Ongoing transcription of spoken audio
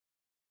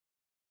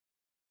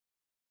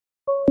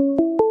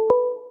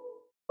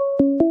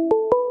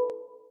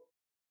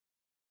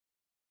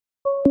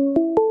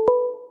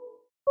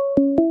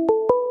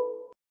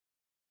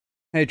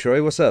Hey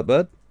Troy, what's up,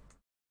 bud?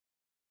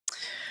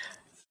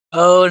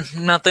 Oh,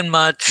 nothing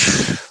much.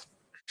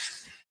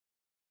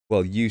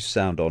 Well, you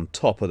sound on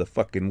top of the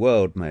fucking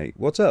world, mate.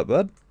 What's up,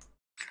 bud?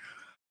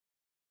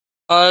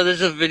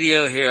 There's a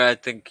video here I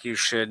think you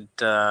should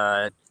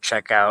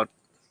check out.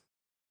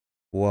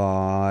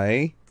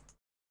 Why?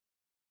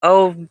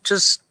 Oh,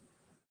 just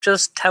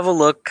have a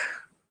look.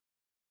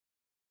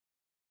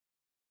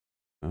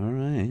 All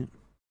right.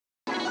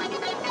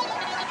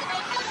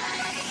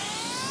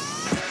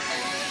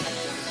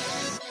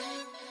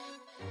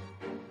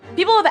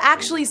 People have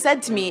actually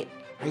said to me,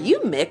 "Are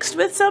you mixed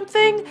with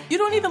something? You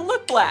don't even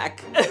look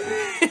black."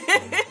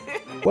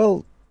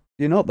 Well,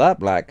 you're not that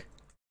black.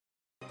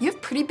 You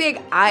have pretty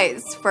big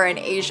eyes for an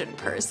Asian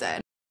person.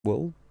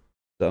 Well,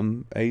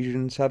 some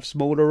Asians have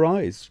smaller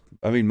eyes.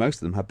 I mean, most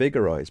of them have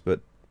bigger eyes,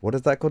 but what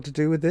has that got to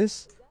do with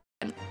this?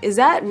 Is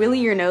that really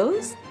your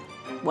nose?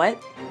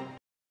 What?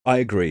 I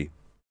agree.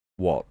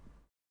 What?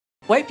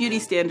 White beauty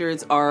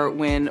standards are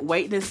when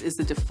whiteness is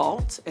the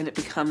default and it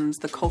becomes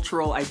the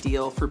cultural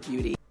ideal for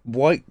beauty.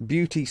 White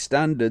beauty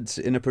standards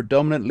in a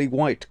predominantly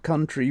white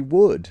country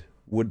would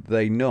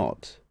they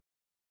not?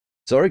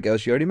 Sorry,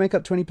 girls, you only make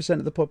up 20%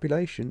 of the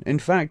population. In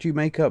fact, you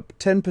make up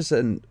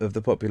 10% of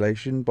the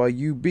population by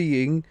you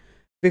being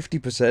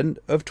 50%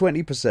 of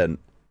 20%.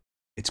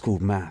 It's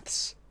called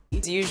maths.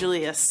 It's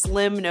usually a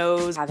slim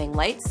nose, Having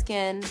light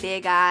skin,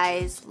 big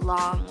eyes,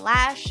 long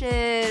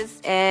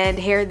lashes, and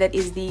hair that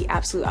is the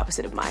absolute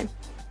opposite of mine.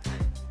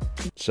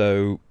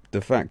 So,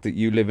 the fact that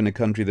you live in a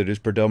country that is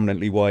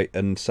predominantly white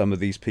and some of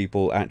these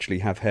people actually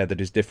have hair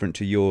that is different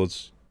to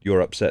yours,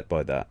 you're upset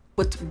by that.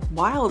 What's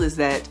wild is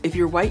that if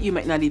you're white, you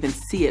might not even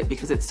see it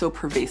because it's so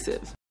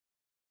pervasive.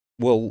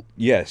 Well,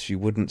 yes, you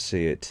wouldn't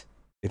see it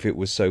if it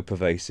was so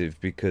pervasive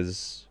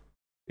because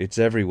it's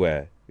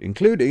everywhere,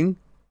 including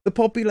the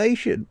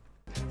population.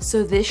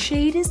 so this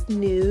shade is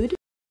nude.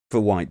 For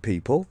white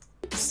people,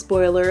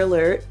 Spoiler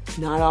alert,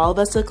 not all of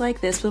us look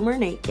like this when we're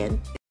naked.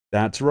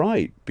 that's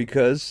right,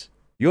 because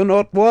you're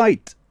not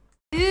white.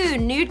 Ooh,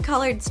 nude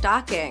colored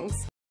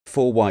stockings.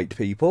 For white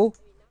people,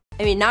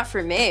 I mean, not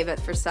for me, but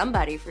for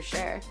somebody for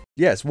sure.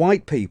 yes,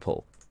 white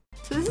people.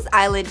 So this is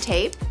eyelid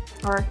tape,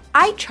 or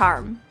eye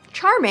charm.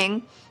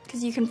 Charming,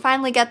 because you can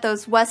finally get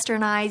those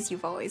Western eyes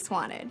you've always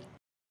wanted.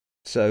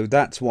 So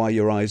that's why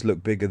your eyes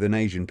look bigger than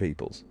Asian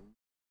people's.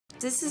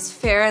 This is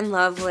Fair and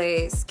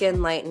Lovely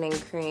Skin Lightening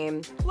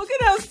Cream. Look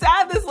at how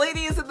sad this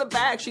lady is in the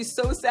back. She's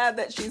so sad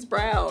that she's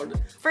brown.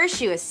 First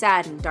she was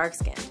sad and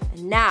dark-skinned,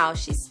 and now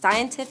she's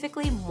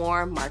scientifically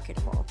more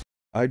marketable.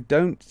 I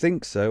don't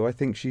think so. I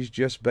think she's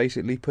just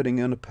basically putting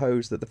on a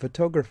pose that the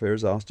photographer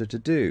has asked her to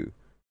do.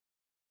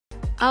 I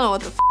don't know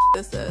what the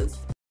this is.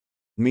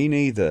 Me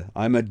neither.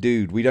 I'm a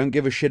dude. We don't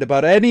give a shit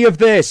about any of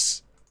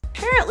this.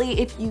 Apparently,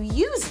 if you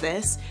use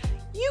this,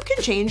 you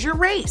can change your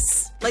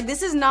race. Like,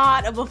 this is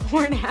not a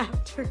before and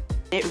after.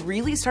 It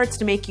really starts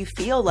to make you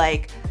feel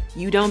like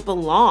you don't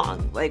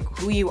belong, like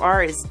who you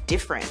are is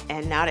different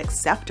and not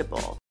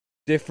acceptable.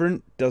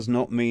 Different does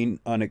not mean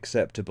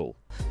unacceptable.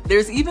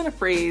 There's even a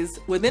phrase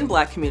within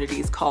black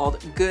communities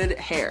called good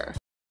hair.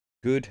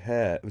 Good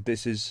hair.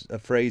 This is a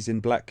phrase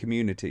in black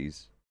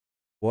communities.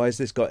 Why has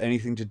this got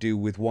anything to do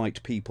with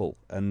white people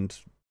and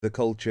the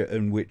culture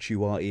in which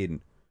you are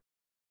in?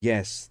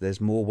 Yes,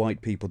 there's more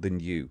white people than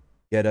you.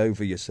 Get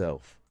over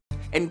yourself.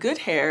 And good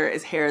hair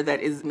is hair that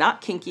is not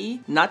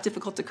kinky, not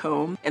difficult to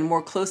comb, and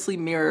more closely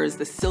mirrors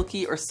the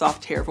silky or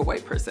soft hair of a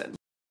white person.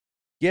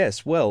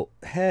 Yes, well,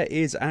 hair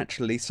is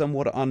actually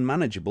somewhat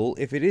unmanageable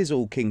if it is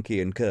all kinky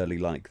and curly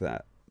like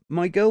that.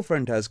 My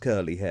girlfriend has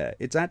curly hair.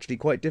 It's actually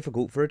quite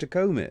difficult for her to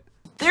comb it.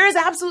 There is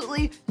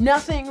absolutely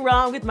nothing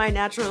wrong with my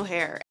natural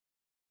hair.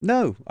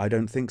 No, I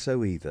don't think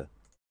so either.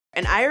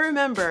 And I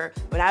remember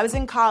when I was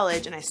in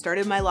college and I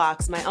started my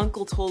locks, my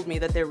uncle told me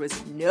that there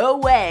was no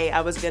way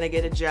I was gonna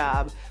get a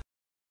job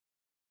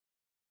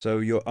So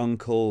your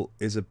uncle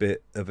is a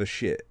bit of a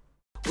shit.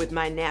 with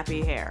my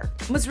nappy hair.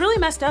 What's really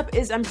messed up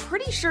is I'm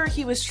pretty sure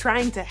he was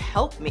trying to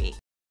help me.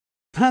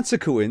 That's a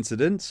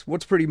coincidence.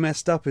 What's pretty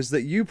messed up is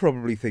that you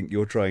probably think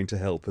you're trying to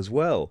help as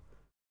well.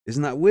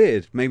 Isn't that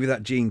weird? Maybe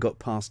that gene got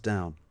passed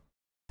down.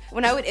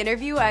 When I would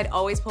interview, I'd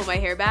always pull my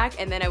hair back,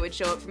 and then I would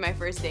show up for my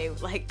first day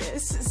like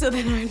this. So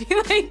then I'd be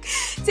like,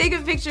 take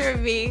a picture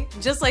of me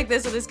just like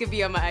this so this could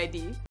be on my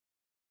ID.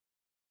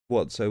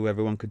 What, so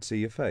everyone could see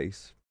your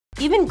face?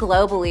 Even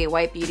globally,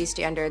 white beauty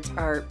standards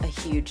are a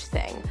huge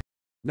thing.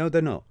 No,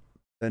 they're not.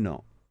 They're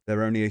not.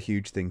 They're only a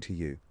huge thing to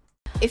you.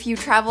 If you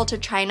travel to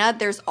China,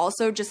 there's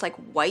also just like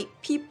white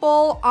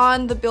people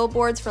on the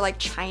billboards for like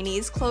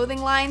Chinese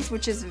clothing lines,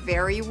 which is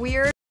very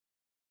weird.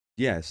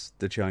 Yes,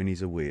 the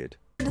Chinese are weird.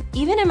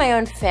 Even in my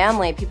own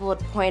family, people would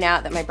point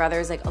out that my brother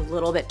is like a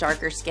little bit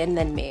darker skinned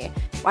than me.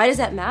 Why does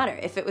that matter?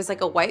 If it was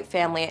like a white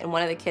family and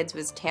one of the kids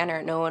was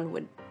tanner, no one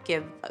would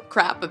give a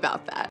crap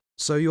about that.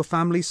 So your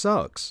family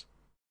sucks.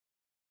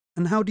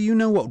 And how do you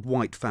know what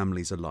white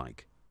families are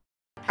like?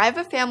 I have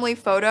a family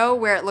photo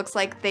where it looks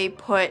like they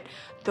put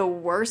the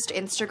worst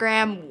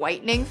Instagram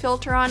whitening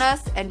filter on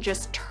us and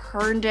just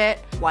turned it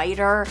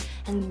whiter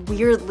and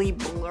weirdly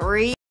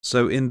blurry.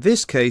 So in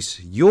this case,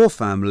 your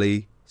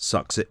family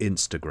sucks at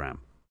Instagram.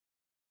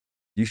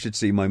 You should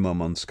see my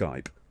mum on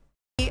Skype.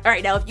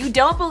 Alright, now if you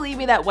don't believe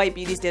me that white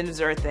beauty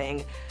standards are a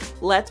thing,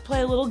 let's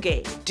play a little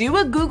game. Do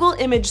a Google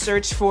image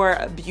search for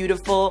a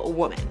beautiful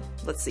woman.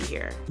 Let's see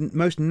here.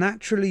 Most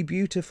naturally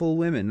beautiful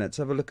women. Let's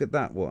have a look at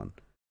that one.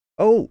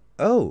 Oh.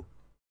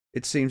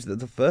 It seems that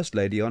the first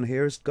lady on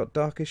here has got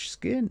darkish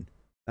skin.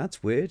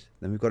 That's weird.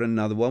 Then we've got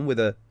another one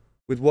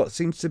with what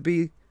seems to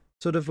be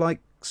sort of like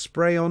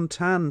spray-on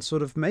tan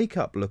sort of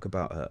makeup look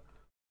about her.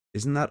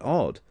 Isn't that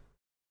odd?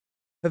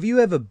 Have you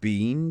ever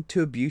been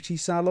to a beauty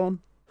salon?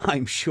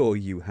 I'm sure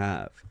you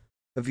have.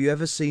 Have you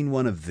ever seen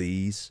one of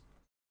these?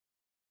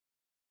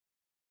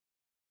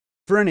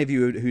 For any of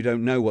you who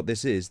don't know what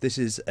this is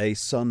a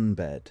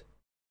sunbed.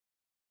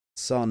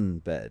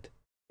 Sunbed.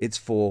 It's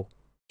for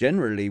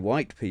generally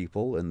white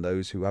people and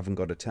those who haven't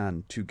got a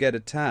tan to get a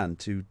tan,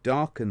 to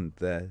darken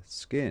their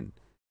skin.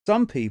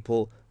 Some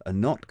people are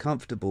not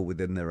comfortable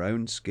within their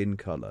own skin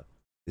colour.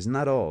 Isn't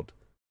that odd?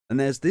 And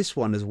there's this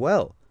one as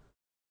well.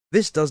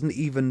 This doesn't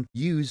even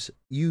use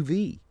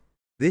UV.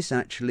 This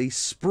actually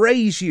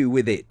sprays you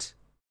with it.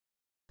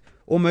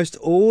 Almost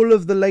all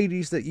of the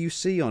ladies that you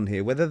see on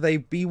here, whether they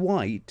be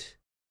white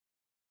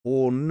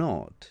or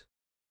not,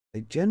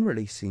 they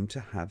generally seem to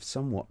have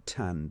somewhat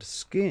tanned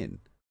skin.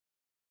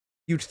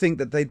 You'd think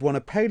that they'd want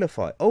to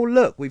palify. Oh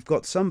look, we've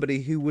got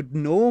somebody who would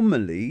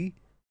normally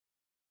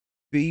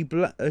be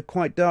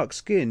quite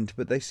dark-skinned,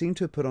 but they seem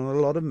to have put on a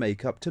lot of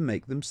makeup to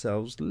make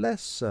themselves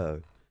less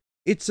so.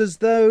 It's as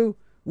though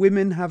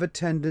women have a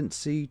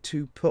tendency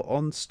to put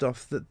on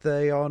stuff that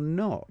they are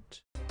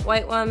not.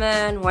 White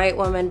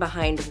woman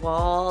behind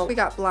wall. We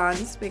got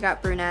blondes, we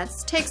got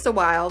brunettes. Takes a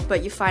while,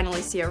 but you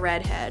finally see a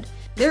redhead.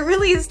 There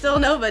really is still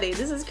nobody.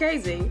 This is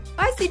crazy.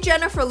 I see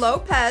Jennifer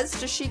Lopez.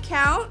 Does she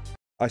count?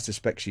 I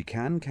suspect she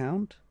can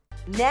count.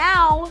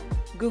 Now,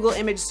 Google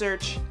image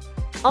search,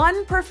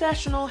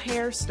 unprofessional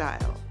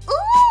hairstyle.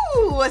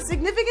 Ooh, a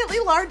significantly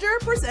larger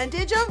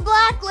percentage of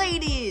black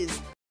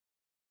ladies.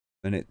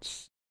 And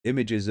it's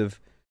images of,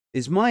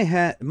 is my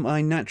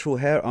natural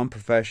hair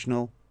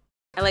unprofessional?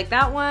 I like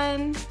that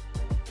one.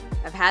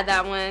 I've had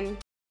that one.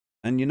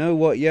 And you know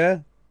what, yeah?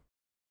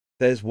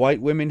 There's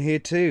white women here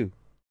too,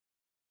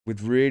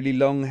 with really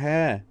long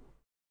hair.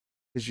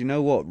 Because you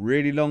know what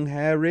really long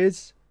hair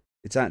is?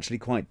 It's actually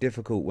quite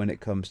difficult when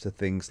it comes to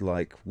things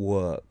like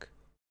work.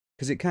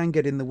 Because it can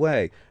get in the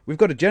way. We've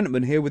got a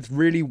gentleman here with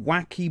really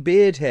wacky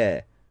beard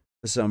hair,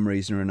 for some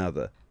reason or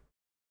another.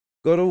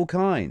 Got all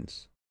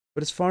kinds.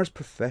 But as far as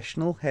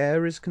professional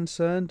hair is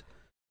concerned,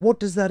 what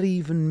does that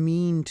even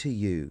mean to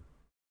you?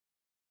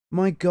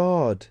 My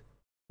God,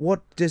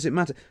 what does it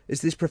matter?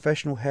 Is this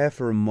professional hair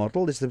for a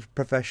model? Is the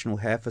professional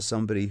hair for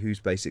somebody who's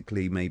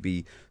basically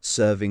maybe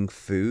serving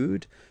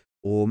food?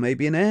 Or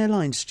maybe an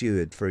airline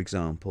steward, for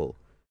example,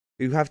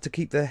 who have to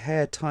keep their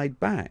hair tied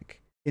back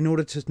in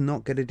order to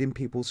not get it in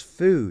people's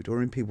food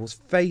or in people's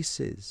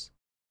faces.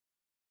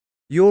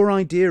 Your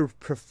idea of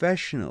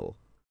professional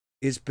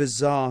is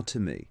bizarre to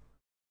me.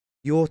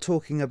 You're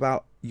talking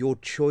about your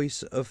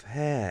choice of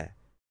hair.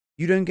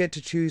 You don't get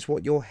to choose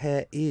what your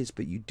hair is,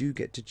 but you do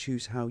get to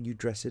choose how you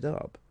dress it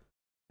up.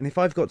 And if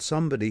I've got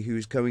somebody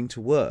who's going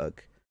to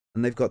work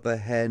and they've got their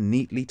hair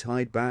neatly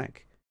tied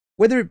back,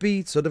 whether it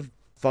be sort of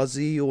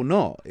fuzzy or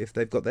not, if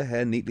they've got their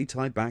hair neatly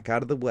tied back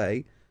out of the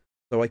way,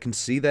 so I can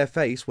see their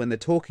face when they're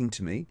talking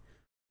to me,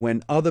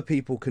 when other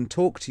people can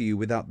talk to you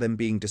without them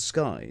being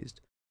disguised,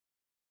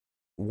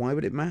 why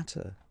would it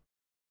matter?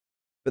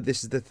 But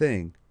this is the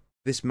thing.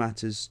 This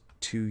matters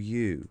to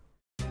you.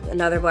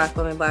 Another black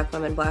woman, black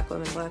woman, black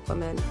woman, black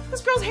woman.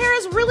 This girl's hair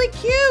is really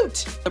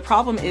cute. The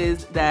problem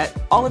is that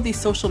all of these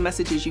social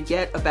messages you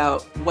get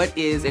about what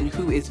is and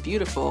who is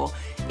beautiful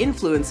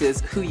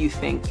influences who you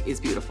think is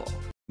beautiful.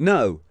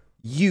 No,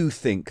 you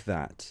think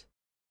that.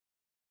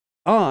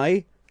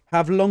 I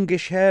have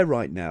longish hair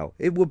right now.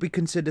 It would be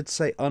considered,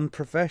 say,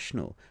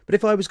 unprofessional. But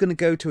if I was going to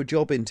go to a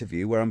job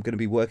interview where I'm going to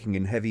be working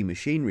in heavy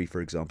machinery,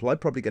 for example,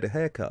 I'd probably get a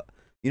haircut.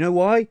 You know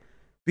why?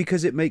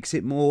 Because it makes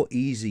it more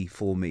easy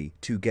for me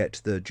to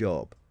get the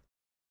job.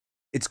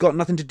 It's got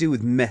nothing to do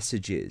with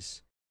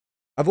messages.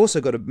 I've also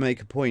got to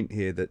make a point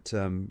here that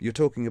you're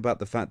talking about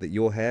the fact that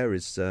your hair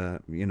is,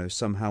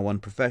 somehow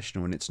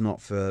unprofessional and it's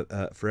not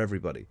for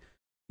everybody.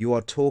 You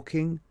are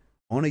talking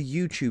on a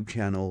YouTube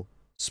channel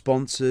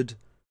sponsored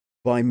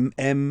by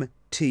MTV.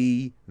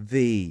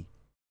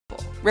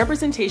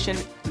 Representation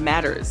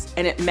matters,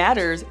 and it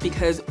matters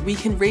because we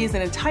can raise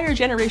an entire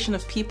generation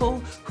of people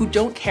who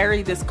don't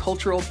carry this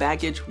cultural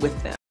baggage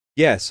with them.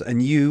 Yes,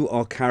 and you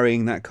are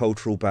carrying that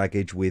cultural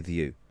baggage with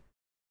you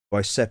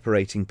by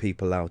separating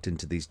people out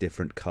into these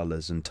different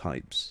colours and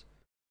types.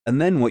 And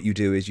then what you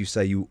do is you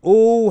say you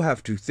all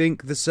have to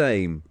think the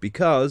same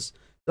because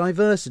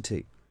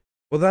diversity.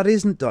 Well, that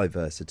isn't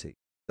diversity.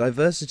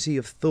 Diversity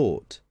of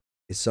thought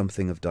is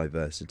something of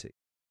diversity.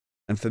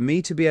 And for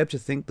me to be able to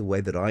think the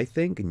way that I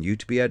think and you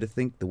to be able to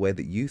think the way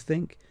that you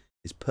think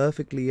is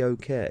perfectly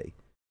okay.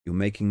 You're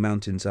making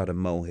mountains out of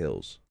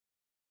molehills.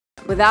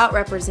 Without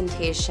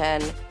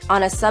representation,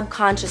 on a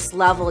subconscious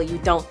level, you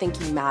don't think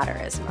you matter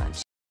as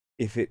much.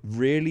 If it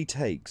really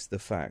takes the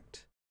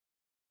fact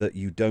that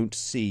you don't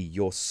see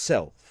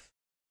yourself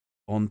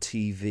on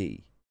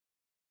TV,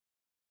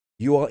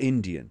 you are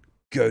Indian,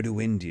 go to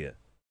India.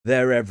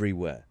 They're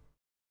everywhere.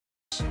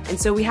 And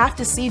so we have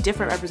to see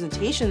different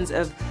representations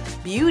of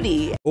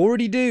beauty.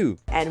 Already do.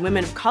 And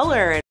women of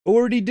color.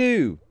 Already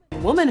do.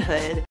 And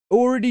womanhood.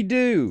 Already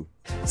do.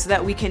 So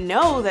that we can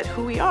know that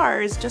who we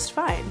are is just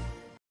fine.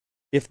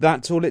 If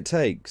that's all it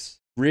takes,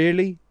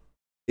 really,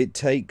 it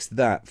takes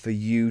that for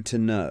you to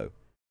know.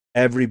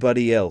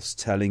 Everybody else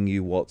telling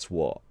you what's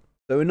what.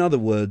 So in other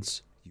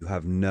words, you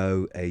have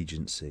no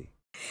agency.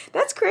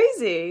 That's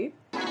crazy.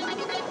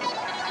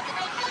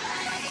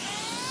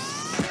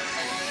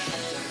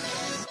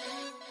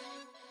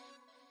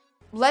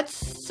 Let's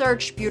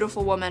search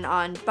beautiful woman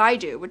on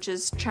Baidu, which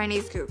is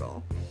Chinese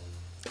Google.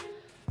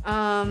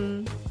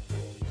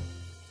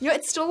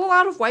 It's still a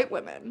lot of white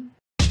women.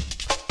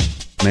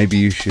 Maybe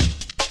you should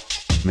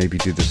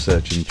do the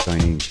search in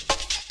Chinese.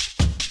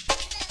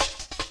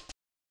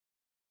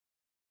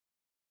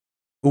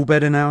 All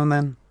better now and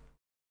then?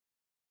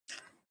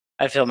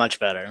 I feel much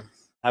better.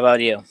 How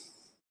about you?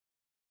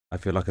 I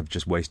feel like I've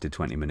just wasted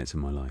 20 minutes of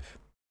my life.